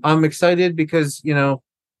I'm excited because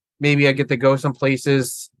maybe I get to go some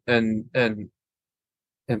places and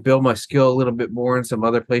build my skill a little bit more in some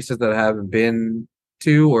other places that I haven't been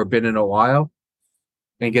to or been in a while,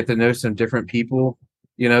 and get to know some different people.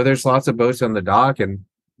 There's lots of boats on the dock, and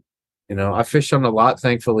I fished on a lot,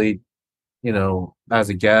 thankfully, as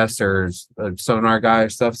a guest or a sonar guy or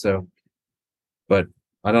stuff. So, but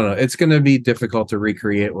I don't know. It's going to be difficult to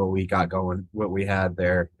recreate what we got going, what we had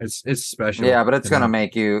there. It's special. Yeah, but it's going to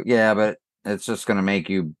make you. Yeah, but it's just going to make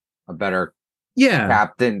you a better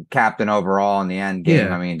captain overall in the end game.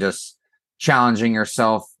 Yeah. I mean, just challenging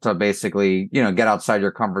yourself to basically, get outside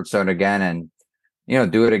your comfort zone again and,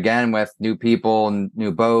 do it again with new people,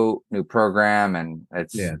 new boat, new program. And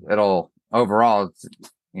it'll overall,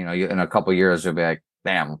 in a couple of years, you'll be like,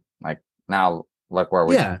 damn, like now look where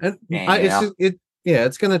we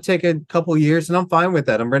it's going to take a couple years, and I'm fine with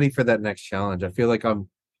that. I'm ready for that next challenge. I feel like I'm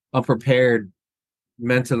prepared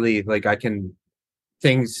mentally. Like I can,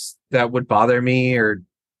 things that would bother me or,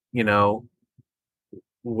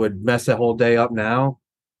 would mess the whole day up now.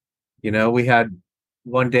 We had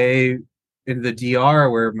one day in the DR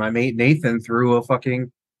where my mate Nathan threw a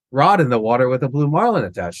fucking rod in the water with a blue marlin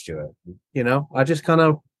attached to it. I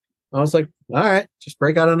was like, all right, just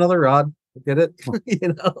break out another rod. Get it?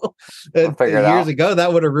 Years ago,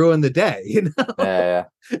 that would have ruined the day, Yeah.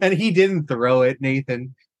 And he didn't throw it,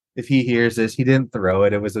 Nathan. If he hears this, he didn't throw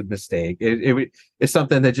it. It was a mistake. It's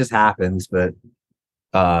something that just happens, but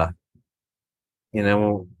that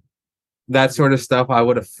sort of stuff, I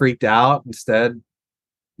would have freaked out instead.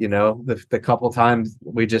 The couple times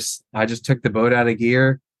I just took the boat out of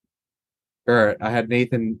gear, or I had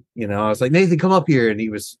Nathan, I was like, Nathan, come up here. And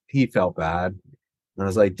he felt bad. And I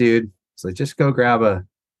was like, dude, it's like, just go grab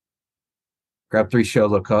 3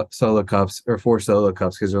 solo cups or 4 solo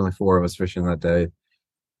cups. Cause there were only 4 of us fishing that day.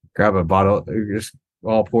 Grab a bottle, just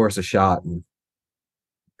all pour us a shot and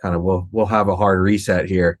kind of, we'll have a hard reset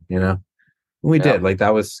here. And we did. Like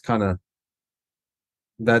that was kind of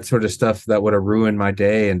that sort of stuff that would have ruined my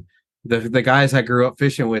day. And the guys I grew up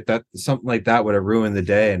fishing with, that something like that would have ruined the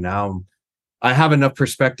day. And now I have enough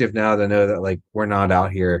perspective now to know that like we're not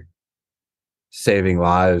out here saving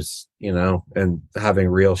lives, and having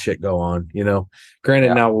real shit go on.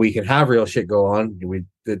 Granted, now we can have real shit go on.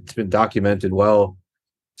 It's been documented well,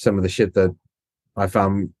 some of the shit that I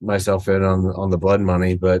found myself in on the Blood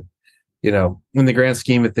Money, but in the grand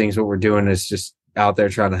scheme of things, what we're doing is just out there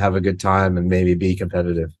trying to have a good time and maybe be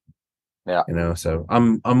competitive. Yeah. So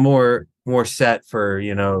I'm more set for,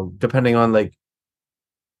 depending on like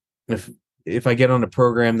if I get on a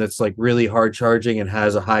program that's like really hard charging and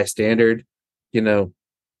has a high standard,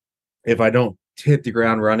 if I don't hit the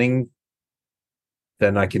ground running,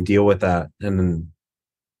 then I can deal with that. And then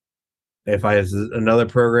if I have another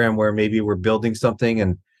program where maybe we're building something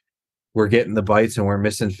and we're getting the bites and we're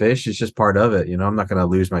missing fish, it's just part of it. I'm not going to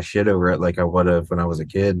lose my shit over it like I would have when I was a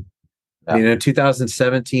kid. I mean, in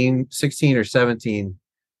 2017, 16 or 17,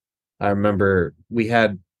 I remember we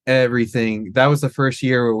had everything. That was the first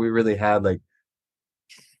year where we really had like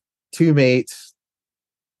 2 mates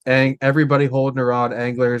and everybody holding a rod,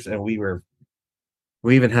 anglers, and we were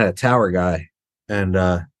We even had a tower guy, and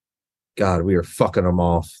God, we were fucking them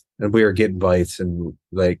off, and we were getting bites, and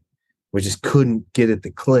like we just couldn't get it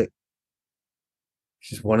to click. It's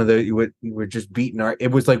just one of the you were just beating our.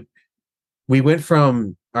 It was like we went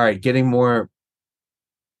from all right getting more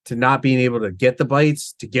to not being able to get the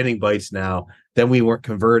bites to getting bites now. Then we weren't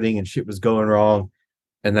converting, and shit was going wrong,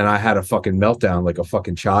 and then I had a fucking meltdown like a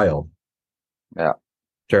fucking child. Yeah,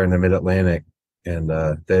 during the Mid Atlantic, and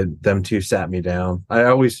them two sat me down.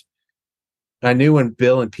 I knew when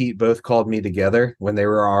Bill and Pete both called me together when they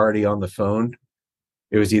were already on the phone,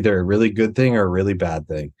 it was either a really good thing or a really bad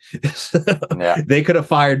thing. yeah. They could have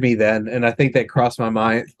fired me then, and I think that crossed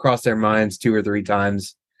their minds 2 or 3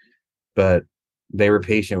 times, but they were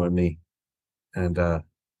patient with me, and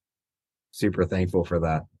super thankful for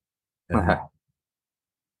that. And,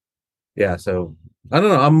 yeah, so I don't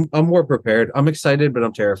know. I'm more prepared. I'm excited, but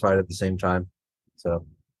I'm terrified at the same time. So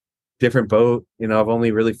different boat. I've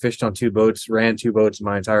only really fished on 2 boats, ran 2 boats in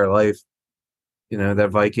my entire life. That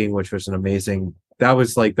Viking, which was that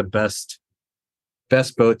was like the best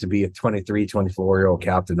boat to be a 23, 24-year-old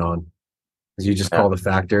captain on. Because you just call the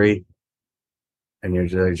factory and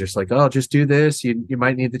you're just like, oh, just do this. You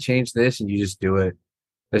might need to change this, and you just do it.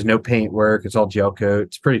 There's no paint work. It's all gel coat.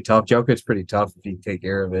 It's pretty tough. Gel coat's pretty tough if you take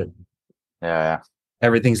care of it. Yeah.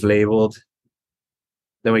 Everything's labeled.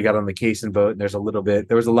 Then we got on the casing boat, and there was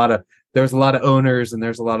a lot of owners, and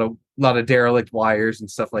there's a lot of derelict wires and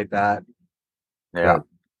stuff like that. Yeah.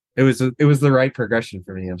 But it was the right progression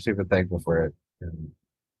for me. I'm super thankful for it. And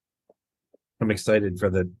I'm excited for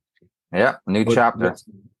the new chapter.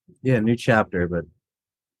 New chapter. But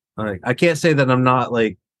I can't say that I'm not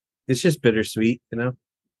like. It's just bittersweet,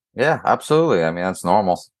 Yeah, absolutely. I mean, that's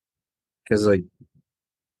normal. Because like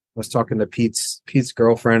I was talking to Pete's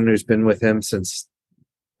girlfriend, who's been with him since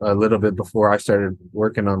a little bit before I started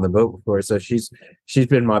working on the boat before. So she's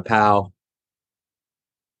been my pal.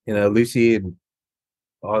 Lucy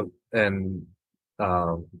and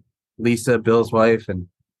Lisa, Bill's wife, and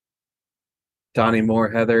Donnie Moore,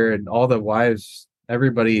 Heather, and all the wives,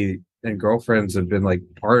 everybody and girlfriends have been like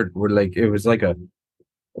it was like a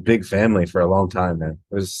big family for a long time, man.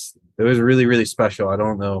 It was really, really special. I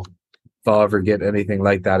don't know if I'll ever get anything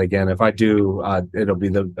like that again. If I do, it'll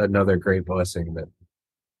be another great blessing. But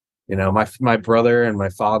my brother and my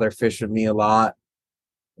father fished with me a lot.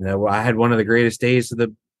 I had one of the greatest days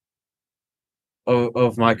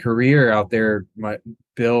of my career out there.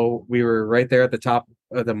 Bill, we were right there at the top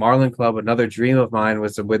of the Marlin Club. Another dream of mine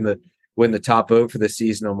was to win the top boat for the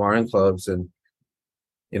seasonal Marlin clubs, and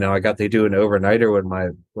I got to do an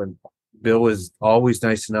overnighter when Bill was always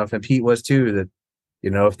nice enough, and Pete was too, that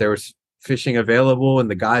if there was fishing available and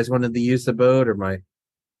the guys wanted to use the boat, or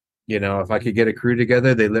if I could get a crew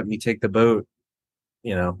together, they let me take the boat,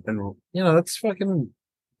 and that's fucking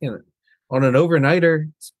on an overnighter.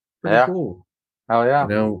 It's pretty cool. Oh yeah.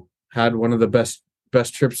 Had one of the best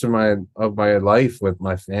trips of my life with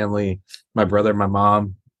my family, my brother, my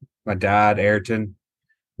mom, my dad, Ayrton,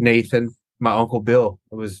 Nathan, my uncle Bill.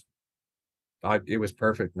 It was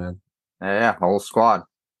perfect, man. Yeah, whole squad.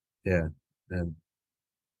 Yeah. And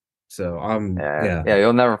so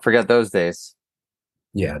you'll never forget those days.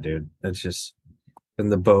 Yeah, dude. It's just in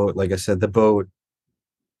the boat, like I said, the boat.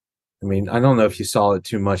 I mean, I don't know if you saw it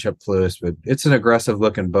too much up close, but it's an aggressive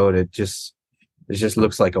looking boat. It just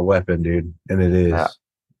looks like a weapon, dude. And it is. Yeah.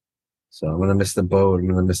 So I'm gonna miss the boat. I'm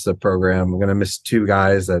gonna miss the program. I'm gonna miss 2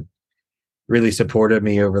 guys that really supported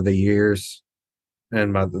me over the years,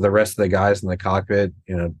 and the rest of the guys in the cockpit.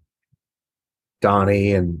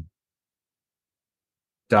 Donnie,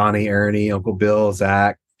 Ernie, Uncle Bill,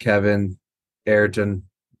 Zach, Kevin, Ayrton.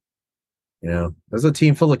 There's a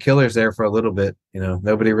team full of killers there for a little bit.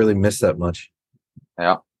 Nobody really missed that much.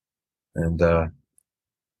 Yeah. And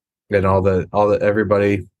all the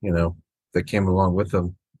everybody, that came along with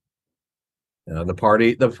them.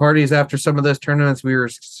 The parties after some of those tournaments we were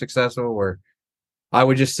successful, where I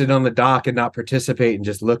would just sit on the dock and not participate and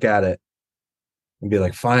just look at it and be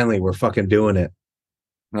like, finally, we're fucking doing it.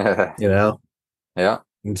 Yeah.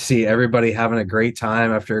 And see everybody having a great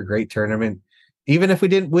time after a great tournament. Even if we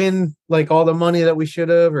didn't win like all the money that we should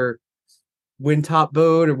have, or win top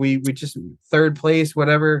boat, or we just 3rd place,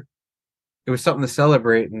 whatever, it was something to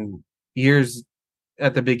celebrate. And years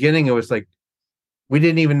at the beginning, it was like we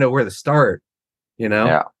didn't even know where to start,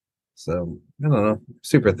 Yeah. So I don't know.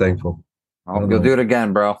 Super thankful. You'll do it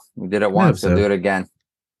again, bro. You did it once. You'll do it again.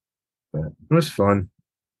 But it was fun.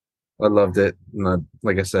 I loved it. And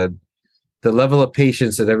like I said, the level of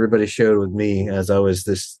patience that everybody showed with me as I was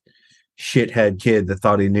this shithead kid that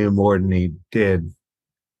thought he knew more than he did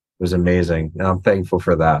was amazing. And I'm thankful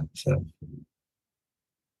for that. So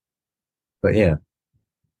But yeah.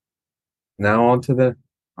 Now on to the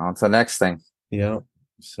next thing.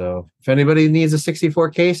 So if anybody needs a 64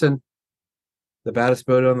 case and the baddest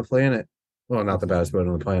boat on the planet, well, not the baddest boat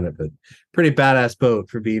on the planet, but pretty badass boat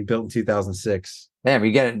for being built in 2006. Damn,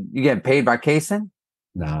 you getting paid by casing?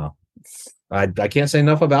 No, I can't say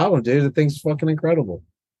enough about them, dude. The thing's fucking incredible.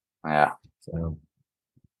 Yeah. So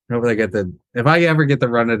hopefully if I ever get to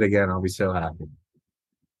run it again, I'll be so happy.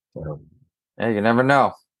 So Yeah, you never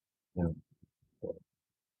know. yeah.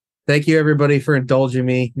 Thank you everybody for indulging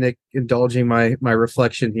me, Nick, indulging my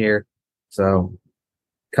reflection here. So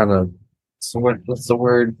kind of, so what's the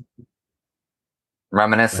word?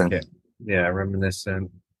 Reminiscent. Okay. Yeah,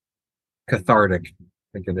 reminiscent. Cathartic, I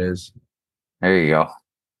think it is. There you go.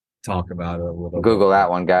 Talk about it a little Google bit.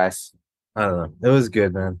 that one, guys. I don't know. It was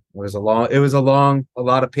good, man. It was a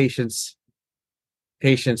lot of patience.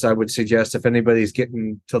 I would suggest if anybody's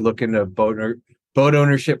getting to look into boat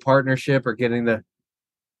ownership partnership or getting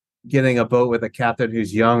a boat with a captain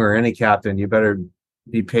who's young or any captain, you better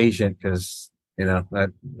be patient because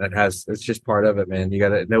it's just part of it, man.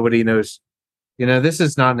 Nobody knows. This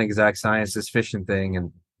is not an exact science, this fishing thing.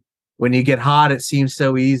 And when you get hot, it seems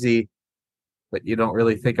so easy, but you don't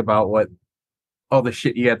really think about what all the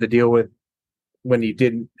shit you have to deal with when you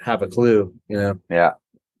didn't have a clue, Yeah.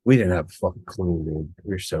 We didn't have a fucking clue, dude.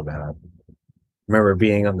 We were so bad. Remember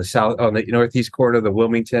being on the northeast quarter of the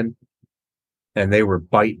Wilmington, and they were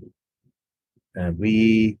biting. And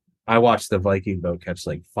I watched the Viking boat catch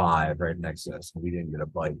like 5 right next to us, and we didn't get a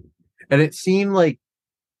bite. And it seemed like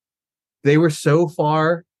they were so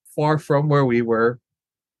far from where we were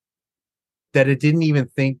that I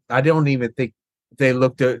don't even think they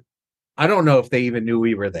looked at. I don't know if they even knew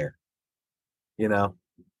we were there. You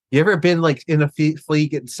ever been like in a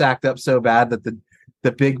fleet getting sacked up so bad that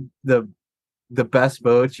the best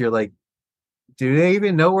boats, you're like, do they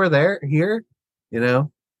even know we're there here? And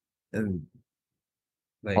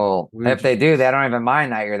like, if they do, they don't even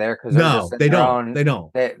mind that you're there because they don't. They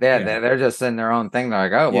don't. They're just in their own thing. They're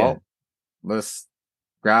like, oh well, let's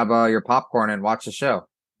grab your popcorn and watch the show.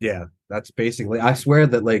 Yeah, that's basically. I swear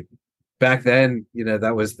that like back then,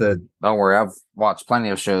 that was the. Don't worry, I've watched plenty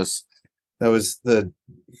of shows. That was the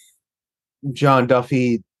John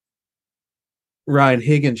Duffy, Ryan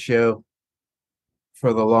Higgins show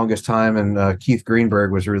for the longest time, and Keith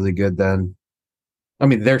Greenberg was really good then. I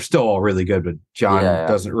mean, they're still all really good, but John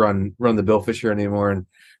doesn't run the Bill Fisher anymore, and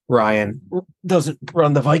Ryan doesn't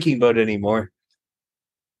run the Viking boat anymore.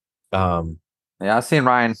 Yeah, I've seen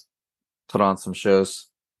Ryan put on some shows.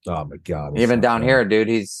 Oh my god! Even down here, dude,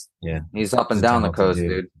 he's up and down the coast,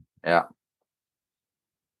 dude. Yeah.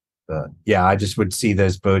 Yeah, I just would see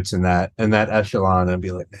those boats in that echelon and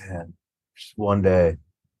be like, man, just one day,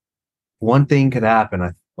 one thing could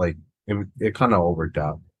happen. It kind of all worked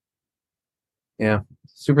out. Yeah,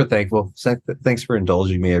 super thankful. Thanks for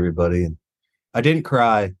indulging me, everybody. And I didn't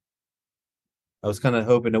cry. I was kind of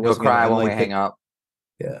hoping it was going to cry when we hang up.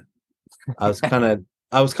 Yeah, I was kind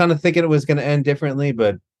of thinking it was going to end differently,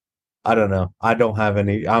 but I don't know. I don't have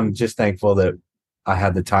any. I'm just thankful that I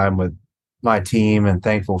had the time with my team, and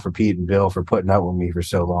thankful for Pete and Bill for putting up with me for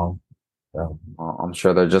so long. So, well, I'm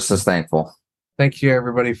sure they're just as thankful. Thank you,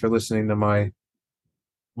 everybody, for listening to my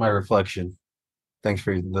reflection. Thanks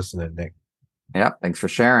for listening, Nick. Yeah, thanks for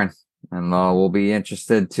sharing. And we'll be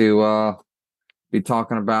interested to be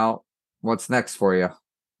talking about what's next for you.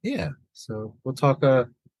 Yeah, so we'll talk.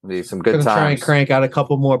 Be some good times. Try and crank out a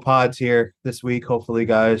couple more pods here this week, hopefully,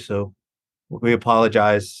 guys. So we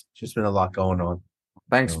apologize. Just been a lot going on.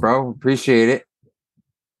 Thanks, bro. Appreciate it.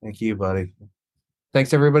 Thank you, buddy.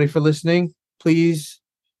 Thanks, everybody, for listening. Please,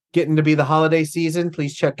 getting to be the holiday season,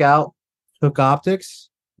 please check out Hook Optics.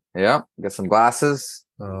 Yeah, get some glasses.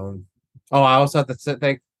 I also have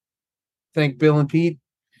to thank Bill and Pete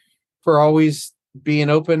for always being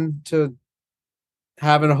open to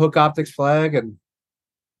having a Hook Optics flag and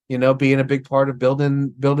being a big part of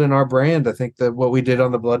building our brand. I think that what we did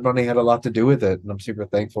on the Bloodmoney had a lot to do with it, and I'm super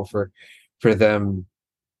thankful for them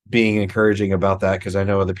being encouraging about that because I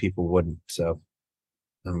know other people wouldn't. So,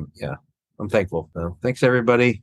 yeah, I'm thankful. So, thanks everybody.